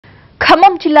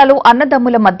ఖమ్మం జిల్లాలో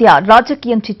అన్నదమ్ముల మధ్య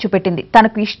రాజకీయం చిచ్చుపెట్టింది.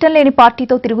 తనకు ఇష్టం లేని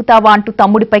పార్టీతో తిరుగుతావా అంటూ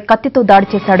తమ్ముడిపై కత్తితో దాడి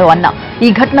చేశాడు అన్న. ఈ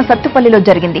ఘటన సత్తుపల్లిలో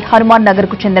జరిగింది. హనుమాన్ నగర్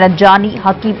కు చెందిన జానీ,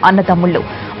 హకీం అన్నదమ్ముళ్లు.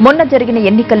 మొన్న జరిగిన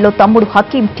ఎన్నికల్లో తమ్ముడు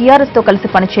హకీం టీఆర్ఎస్ తో కలిసి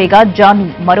పనిచేయగా జానీ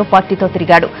మరో పార్టీతో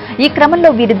తిరిగాడు. ఈ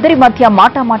క్రమంలో వీరిద్దరి మధ్య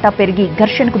మాటామాటా పెరిగి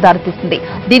ఘర్షణకు దారితీసింది.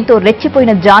 దీంతో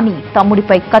రెచ్చిపోయిన జానీ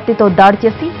తమ్ముడిపై కత్తితో దాడి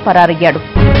చేసి పరారయ్యాడు.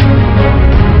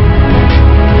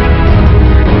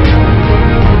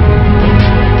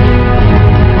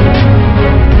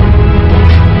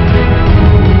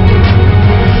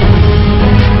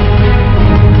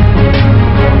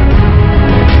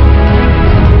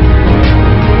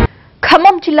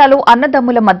 ఖమ్మం జిల్లాలో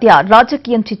అన్నదమ్ముల మధ్య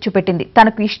రాజకీయం చిచ్చుపెట్టింది.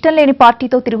 తనకు ఇష్టం లేని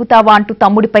పార్టీతో తిరుగుతావా అంటూ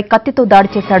తమ్ముడిపై కత్తితో దాడి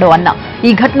చేశాడు అన్న.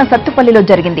 ఈ ఘటన సత్తుపల్లిలో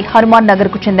జరిగింది. హనుమాన్ నగర్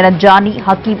కు చెందిన జానీ,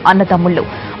 హకీం అన్నదమ్ముళ్లు.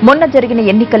 మొన్న జరిగిన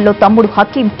ఎన్నికల్లో తమ్ముడు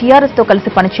హకీం టీఆర్ఎస్ తో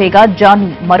కలిసి పనిచేయగా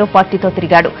జానీ మరో పార్టీతో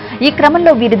తిరిగాడు. ఈ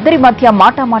క్రమంలో వీరిద్దరి మధ్య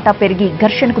మాటామాటా పెరిగి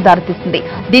ఘర్షణకు దారితీసింది.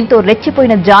 దీంతో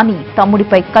రెచ్చిపోయిన జానీ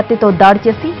తమ్ముడిపై కత్తితో దాడి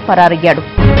చేసి పరారయ్యాడు.